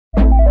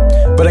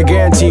but I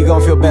guarantee you're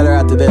gonna feel better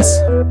after this.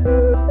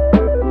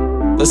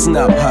 Listen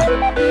up,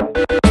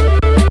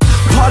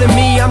 Pardon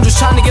me, I'm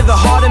just trying to give the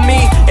heart of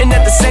me, and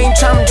at the same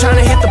time I'm trying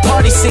to hit the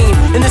party scene.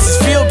 And this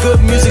is feel-good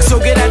music, so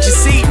get out your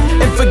seat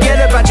and forget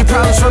about your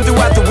problems from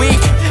throughout the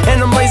week. And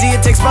I'm lazy,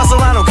 it takes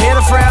muscle, I don't care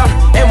to frown.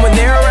 And when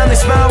they're around, they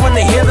smile when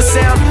they hear the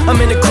sound. I'm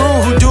in a crew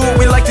who do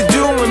what we like to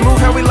do and move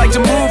how we like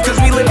to move,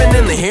 cause we living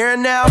in the here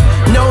and now.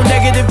 No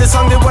negative, this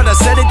song did what I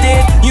said it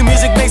did. Your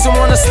music makes them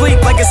wanna sleep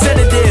like a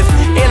sedative.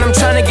 And I'm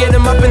trying to get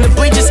them up in the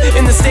bleachers,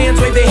 in the stands,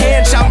 wave their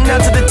hands, shouting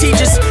out to the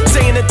teachers,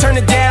 saying to turn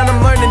it down.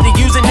 I'm learning to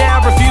use it now,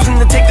 refusing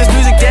to take this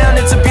music down.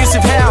 It's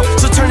abusive how,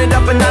 so turn it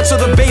up a notch so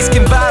the bass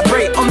can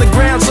vibrate on the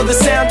ground, so the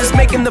sound is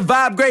making the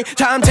vibe great.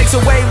 Time takes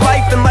away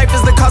life, and life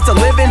is the cost of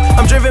living.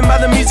 I'm driven by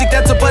the music,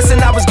 that's a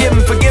blessing. I was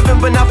given, forgiven,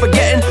 but not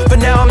forgetting. But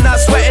now I'm not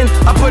sweating,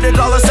 I put it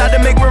all aside to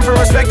make room for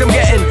respect I'm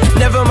getting.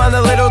 Never mind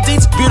the little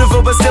deets,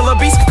 beautiful but still a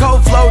beast.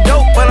 Cold flow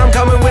dope, but I'm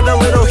coming with a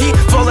little heat.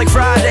 Flow like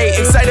Friday,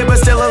 excited but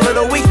still a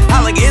little weak.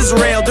 I like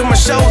Israel, do my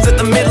shows at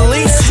the Middle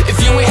East. If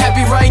you ain't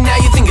happy right now,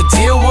 you think a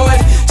deal would?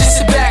 Just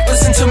sit back,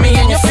 listen to me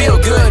and you feel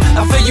good.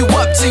 I fill you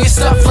up to your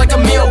stuff like a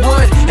meal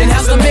would. And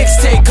how's the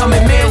mixtape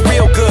coming, man,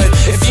 real good?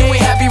 If you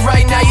ain't happy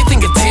right now, you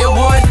think a deal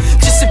would?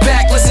 Just sit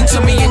back, listen to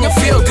me and you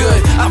feel good.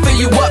 I fill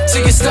you up to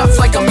your stuff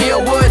like a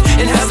meal would.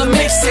 And how's the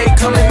mixtape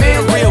coming,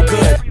 man, real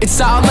good? It's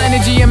all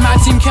energy and my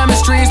team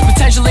chemistry is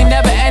potentially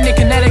never ending.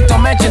 Kinetic,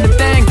 don't mention a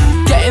thing.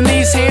 Getting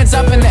these hands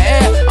up in the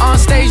air, on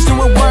stage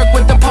doing work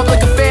with the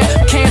public affair.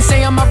 Can't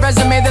say on my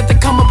resume that the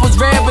come up was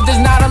rare, but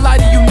there's not a lot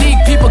of unique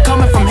people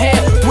coming from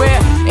here. Where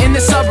in the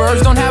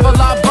suburbs don't have a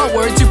lot but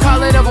words. You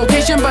call it a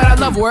vocation, but I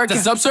love work.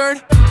 That's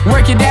absurd.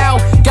 Work it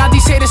out, got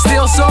these haters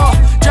still sore.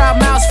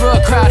 Drive miles for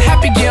a crowd,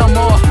 Happy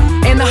Gilmore.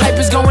 And the hype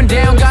is going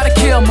down, gotta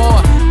kill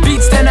more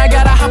beats, then I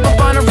gotta hop up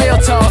on a real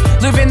tour.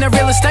 Live in the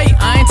real estate,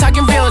 I ain't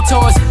talking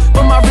realtors,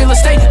 but my real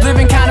estate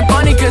living